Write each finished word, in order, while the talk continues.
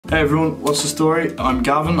Hey everyone, what's the story? I'm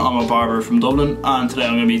Gavin, I'm a barber from Dublin, and today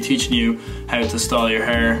I'm going to be teaching you how to style your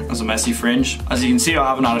hair as a messy fringe. As you can see, I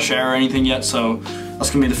haven't had a shower or anything yet, so that's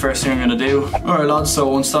going to be the first thing I'm going to do. Alright lads, so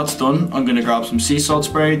once that's done, I'm going to grab some sea salt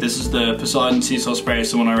spray. This is the Poseidon sea salt spray,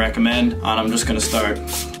 it's the one I recommend, and I'm just going to start,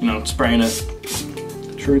 spraying it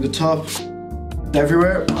through the top,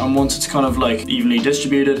 everywhere, and once it's kind of like evenly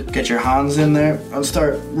distributed, get your hands in there and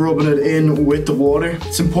start rubbing it in with the water.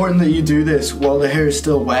 It's important that you do this while the hair is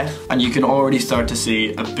still wet, and you can already start to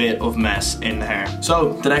see a bit of mess in the hair.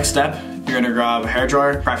 So the next step, you're going to grab a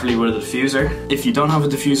hairdryer, preferably with a diffuser. If you don't have a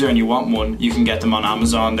diffuser and you want one, you can get them on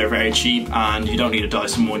Amazon. They're very cheap and you don't need a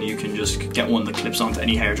Dyson one. You can just get one that clips onto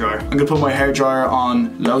any hairdryer. I'm going to put my hairdryer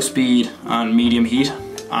on low speed and medium heat,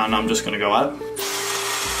 and I'm just going to go at it.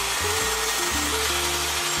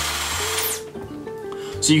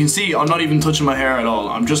 So you can see I'm not even touching my hair at all.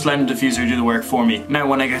 I'm just letting the diffuser do the work for me. Now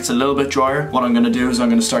when it gets a little bit drier, what I'm going to do is I'm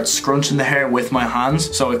going to start scrunching the hair with my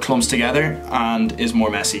hands so it clumps together and is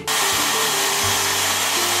more messy.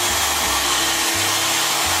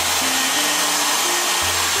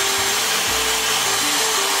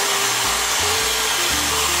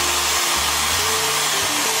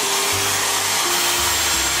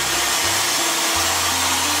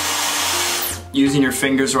 Using your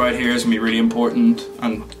fingers right here is going to be really important,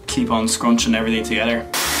 and keep on scrunching everything together.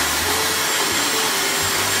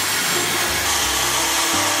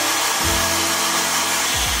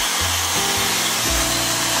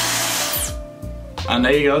 And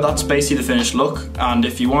there you go, that's basically the finished look. And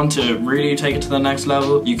if you want to really take it to the next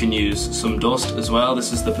level, you can use some dust as well.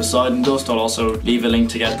 This is the Poseidon dust. I'll also leave a link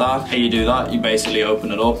to get that. How you do that, you basically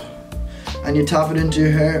open it up and you tap it into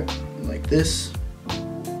your hair like this.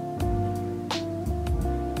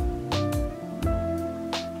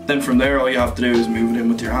 Then from there, all you have to do is move it in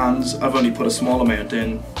with your hands. I've only put a small amount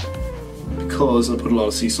in because I put a lot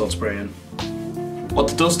of sea salt spray in. What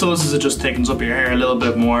the dust does is it just thickens up your hair a little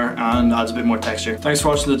bit more and adds a bit more texture. Thanks for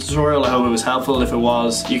watching the tutorial. I hope it was helpful. If it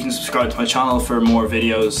was, you can subscribe to my channel for more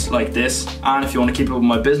videos like this. And if you want to keep up with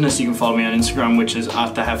my business, you can follow me on Instagram, which is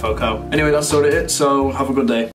 @theheffoco. Anyway, that's sort of it, so have a good day.